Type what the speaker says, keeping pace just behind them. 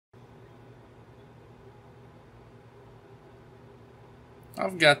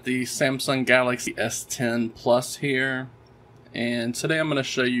I've got the Samsung Galaxy S10 Plus here, and today I'm going to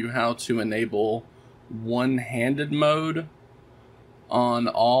show you how to enable one-handed mode on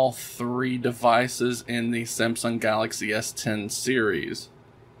all three devices in the Samsung Galaxy S10 series.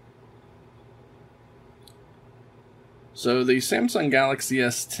 So the Samsung Galaxy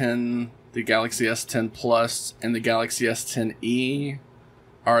S10, the Galaxy S10 Plus, and the Galaxy S10e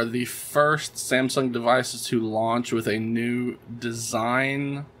are the first Samsung devices to launch with a new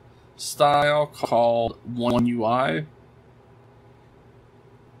design style called OneUI.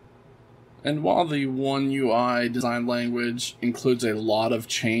 And while the OneUI design language includes a lot of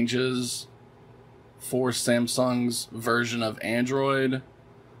changes for Samsung's version of Android,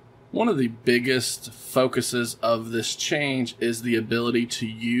 one of the biggest focuses of this change is the ability to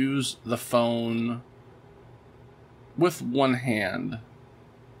use the phone with one hand.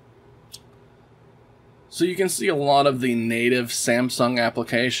 So you can see a lot of the native Samsung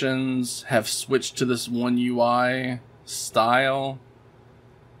applications have switched to this OneUI style.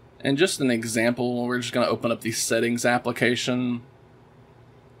 And just an example, we're just going to open up the settings application.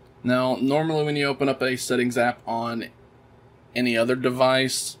 Now, normally when you open up a settings app on any other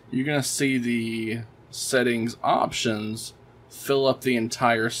device, you're going to see the settings options fill up the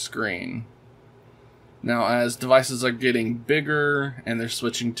entire screen. Now, as devices are getting bigger and they're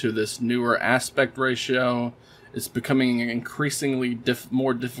switching to this newer aspect ratio, it's becoming increasingly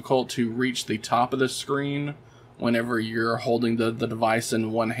more difficult to reach the top of the screen whenever you're holding the device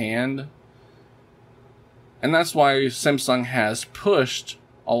in one hand. And that's why Samsung has pushed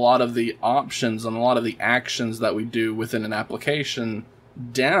a lot of the options and a lot of the actions that we do within an application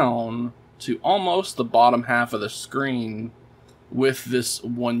down to almost the bottom half of the screen with this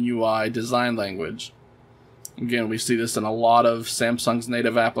OneUI design language. Again, we see this in a lot of Samsung's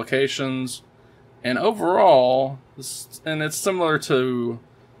native applications, and overall, and it's similar to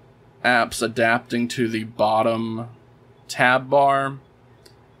apps adapting to the bottom tab bar.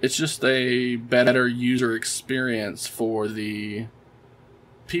 It's just a better user experience for the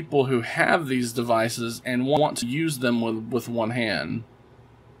people who have these devices and want to use them with one hand.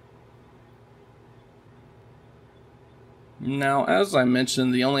 Now, as I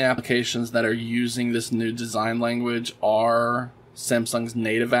mentioned, the only applications that are using this new design language are Samsung's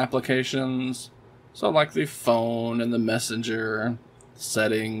native applications. So like the phone and the messenger,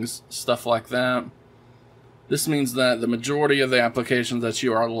 settings, stuff like that. This means that the majority of the applications that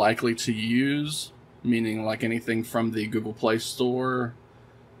you are likely to use, meaning like anything from the Google Play Store,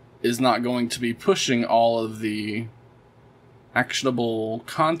 is not going to be pushing all of the actionable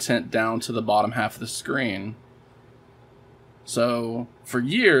content down to the bottom half of the screen. So, for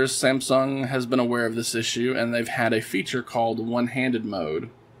years, Samsung has been aware of this issue, and they've had a feature called one-handed mode.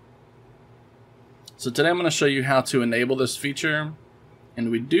 So today I'm going to show you how to enable this feature,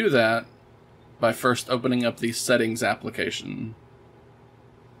 and we do that by first opening up the settings application.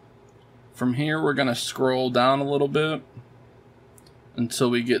 From here, we're going to scroll down a little bit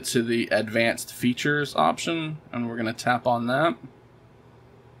until we get to the advanced features option, and we're going to tap on that.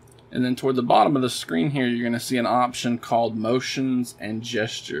 And then toward the bottom of the screen here, you're going to see an option called motions and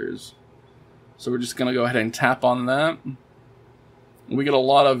gestures. So we're just going to go ahead and tap on that. We get a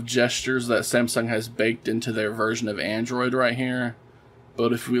lot of gestures that Samsung has baked into their version of Android right here.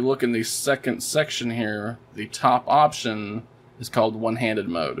 But if we look in the second section here, the top option is called one-handed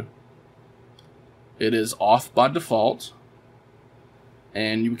mode. It is off by default.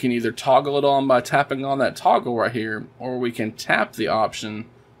 And you can either toggle it on by tapping on that toggle right here, or we can tap the option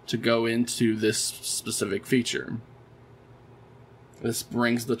to go into this specific feature. This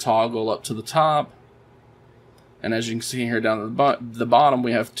brings the toggle up to the top, and as you can see here down at the bottom,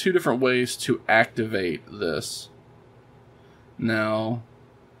 we have two different ways to activate this. Now,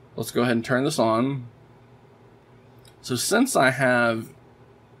 let's go ahead and turn this on. So since I have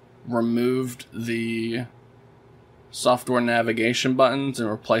removed the software navigation buttons and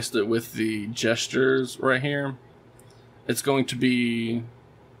replaced it with the gestures right here, it's going to be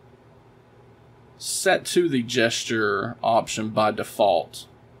set to the gesture option by default,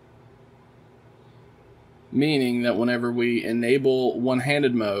 meaning that whenever we enable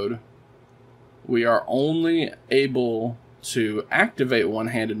one-handed mode, we are only able to activate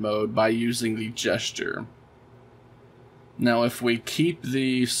one-handed mode by using the gesture. Now, if we keep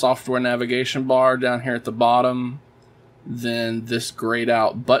the software navigation bar down here at the bottom, then this grayed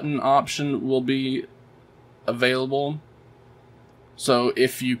out button option will be available. So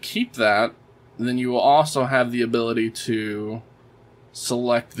if you keep that, then you will also have the ability to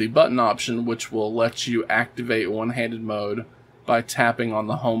select the button option, which will let you activate one-handed mode by tapping on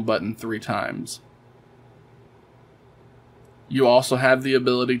the home button 3 times. You also have the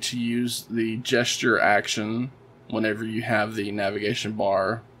ability to use the gesture action whenever you have the navigation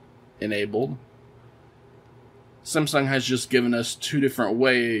bar enabled. Samsung has just given us two different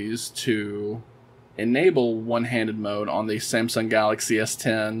ways to enable one-handed mode on the Samsung Galaxy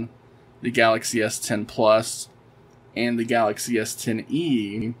S10, the Galaxy S10 Plus, and the Galaxy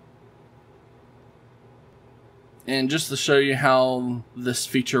S10e. And just to show you how this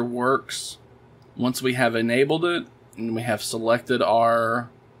feature works, once we have enabled it and we have selected our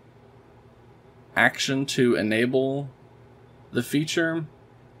action to enable the feature, I'm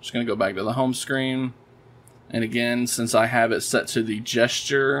just going to go back to the home screen. And again, since I have it set to the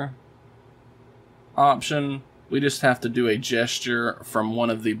gesture option, we just have to do a gesture from one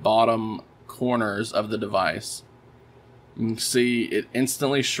of the bottom corners of the device. You can see it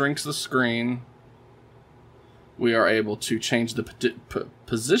instantly shrinks the screen. We are able to change the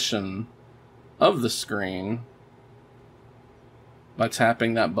position of the screen by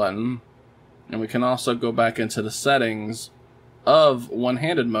tapping that button. And we can also go back into the settings of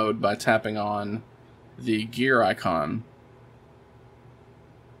one-handed mode by tapping on the gear icon.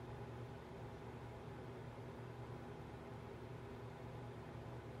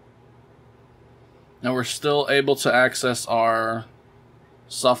 Now we're still able to access our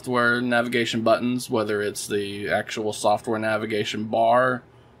software navigation buttons, whether it's the actual software navigation bar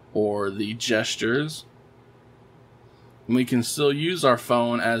or the gestures. And we can still use our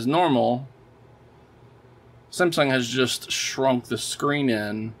phone as normal. Samsung has just shrunk the screen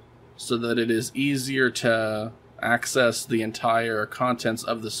in so that it is easier to access the entire contents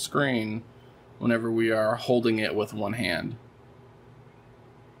of the screen whenever we are holding it with one hand.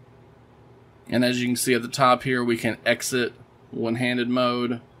 And as you can see at the top here, we can exit one-handed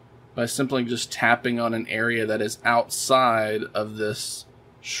mode by simply just tapping on an area that is outside of this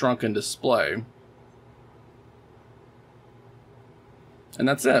shrunken display. And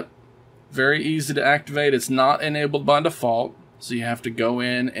that's it. Very easy to activate. It's not enabled by default, so you have to go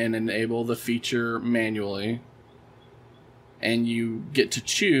in and enable the feature manually. And you get to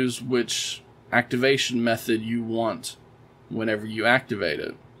choose which activation method you want whenever you activate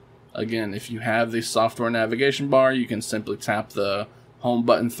it. Again, if you have the software navigation bar, you can simply tap the home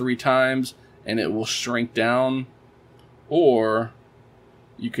button 3 times and it will shrink down. Or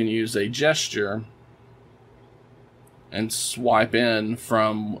you can use a gesture and swipe in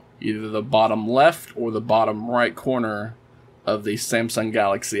from either the bottom left or the bottom right corner of the Samsung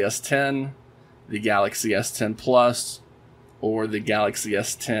Galaxy S10, the Galaxy S10 Plus, or the Galaxy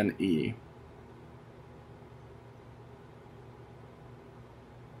S10e.